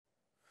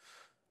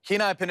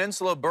Kenai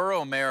Peninsula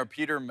Borough Mayor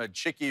Peter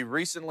Machicki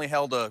recently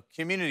held a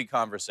community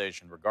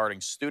conversation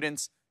regarding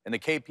students in the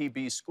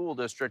KPB school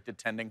district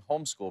attending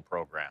homeschool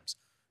programs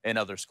in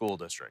other school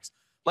districts.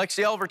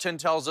 Lexi Elverton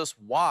tells us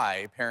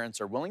why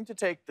parents are willing to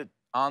take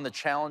on the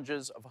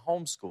challenges of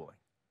homeschooling.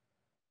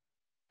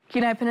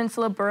 Kenai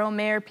Peninsula Borough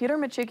Mayor Peter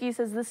Machicki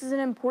says this is an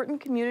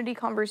important community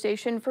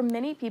conversation for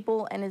many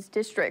people in his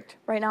district.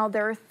 Right now,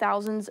 there are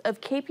thousands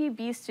of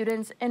KPB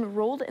students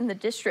enrolled in the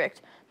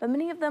district, but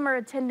many of them are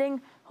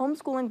attending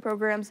homeschooling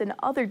programs in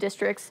other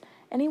districts,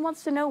 and he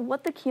wants to know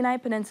what the Kenai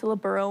Peninsula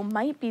Borough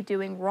might be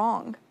doing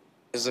wrong.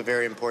 This is a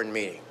very important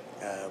meeting.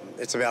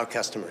 It's about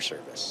customer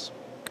service.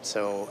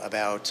 So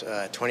about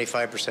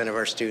 25% of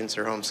our students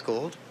are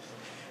homeschooled,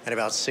 and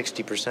about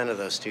 60% of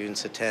those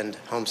students attend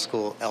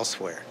homeschool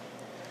elsewhere.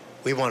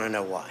 We want to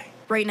know why.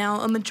 Right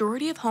now, a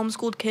majority of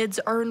homeschooled kids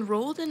are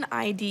enrolled in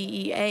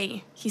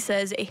IDEA. He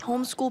says a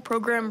homeschool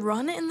program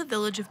run in the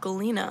village of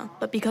Galena.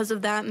 But because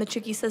of that,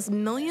 Machicki says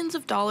millions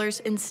of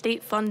dollars in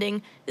state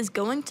funding is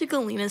going to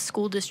Galena's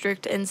school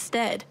district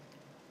instead.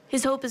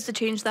 His hope is to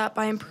change that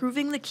by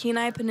improving the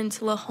Kenai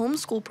Peninsula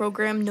homeschool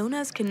program known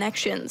as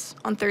Connections.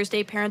 On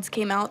Thursday, parents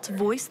came out to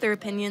voice their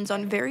opinions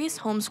on various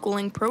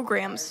homeschooling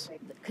programs.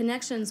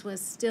 Connections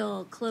was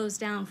still closed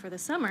down for the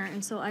summer,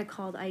 and so I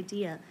called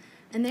IDEA.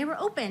 And they were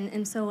open,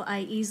 and so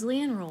I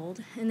easily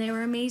enrolled, and they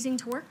were amazing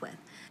to work with.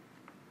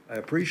 I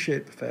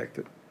appreciate the fact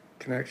that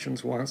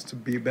Connections wants to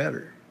be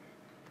better.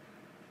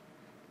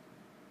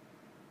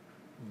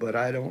 But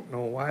I don't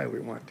know why we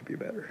want to be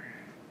better.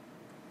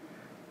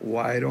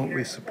 Why don't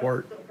we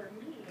support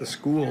the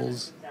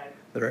schools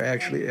that are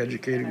actually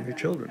educating the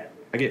children?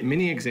 I get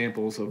many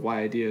examples of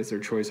why IDEA is their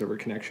choice over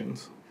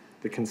Connections.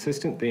 The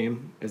consistent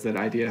theme is that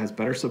IDEA has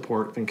better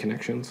support than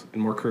Connections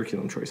and more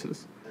curriculum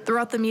choices.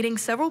 Throughout the meeting,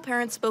 several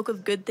parents spoke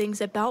of good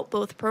things about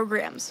both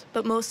programs,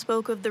 but most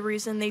spoke of the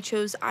reason they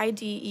chose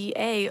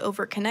IDEA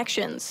over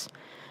Connections.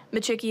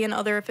 Machicki and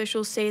other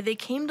officials say they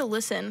came to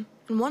listen,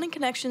 and wanting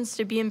Connections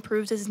to be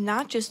improved is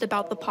not just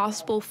about the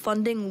possible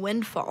funding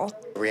windfall.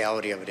 The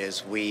reality of it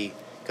is we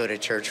go to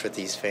church with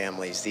these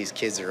families. These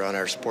kids are on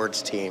our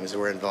sports teams.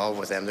 We're involved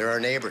with them. They're our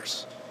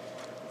neighbors.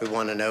 We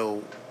want to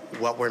know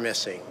what we're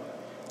missing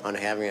on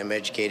having them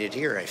educated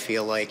here. I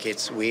feel like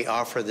we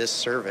offer this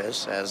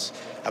service as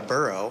a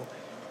borough,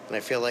 and I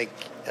feel like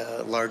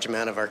a large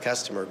amount of our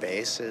customer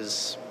base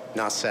is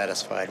not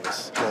satisfied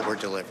with what we're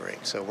delivering.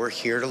 So we're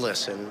here to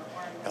listen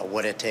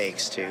what it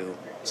takes to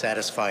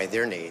satisfy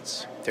their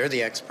needs. They're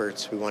the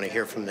experts. We want to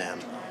hear from them,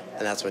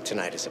 and that's what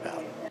tonight is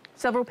about.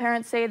 Several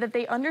parents say that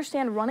they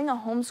understand running a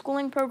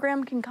homeschooling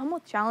program can come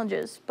with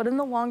challenges, but in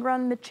the long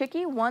run,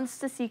 Machicki wants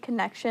to see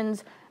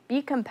Connections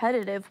be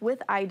competitive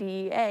with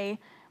IDEA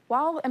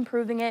while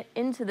improving it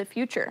into the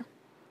future.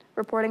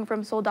 Reporting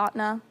from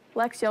Soldotna,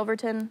 Lexi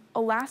Elverton,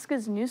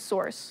 Alaska's news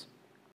source.